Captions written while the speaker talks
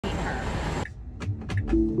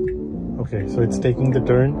Okay, so it's taking the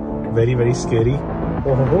turn. Very, very scary.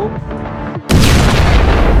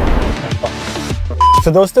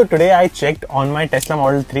 So दोस्तों, today I checked on my Tesla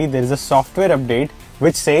Model 3. There is a software update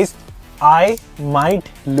which says I might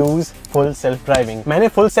lose full self driving. मैंने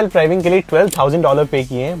full self driving के लिए $12,000 पे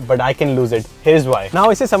किए हैं, but I can lose it. Here's why.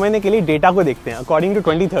 Now इसे समझने के लिए डेटा को देखते हैं. According to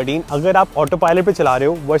 2013, अगर आप autopilot पे चला रहे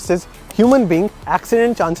हो versus human being,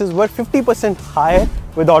 accident chances were 50% higher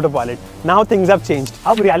with autopilot. Now things have changed.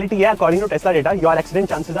 अब reality है, according to Tesla data, your accident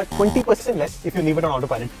chances are 20% less if you leave it on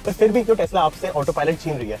autopilot. पर फिर भी क्यों Tesla आपसे autopilot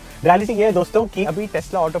छीन रही है? Reality ये है दोस्तों कि अभी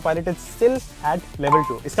Tesla autopilot is still at level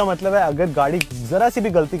 2. इसका मतलब है अगर गाड़ी जरा सी भी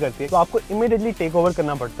गलती करती है तो आपको immediately take over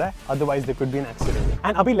करना पड़ता है, otherwise there could be an accident.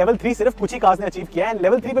 And अभी level 3 सिर्फ कुछ ही कार्स ने अचीव किया है, and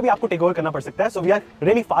level 3 पे भी आपको take over करना पड़ सकता है. So we are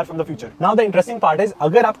really far from the future. Now the interesting part is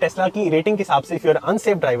अगर आप Tesla की रेटिंग के हिसाब से if you are an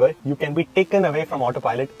unsafe driver, you can be taken away from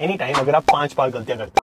autopilot anytime अगर आप 5 बार गलतियां करते हैं.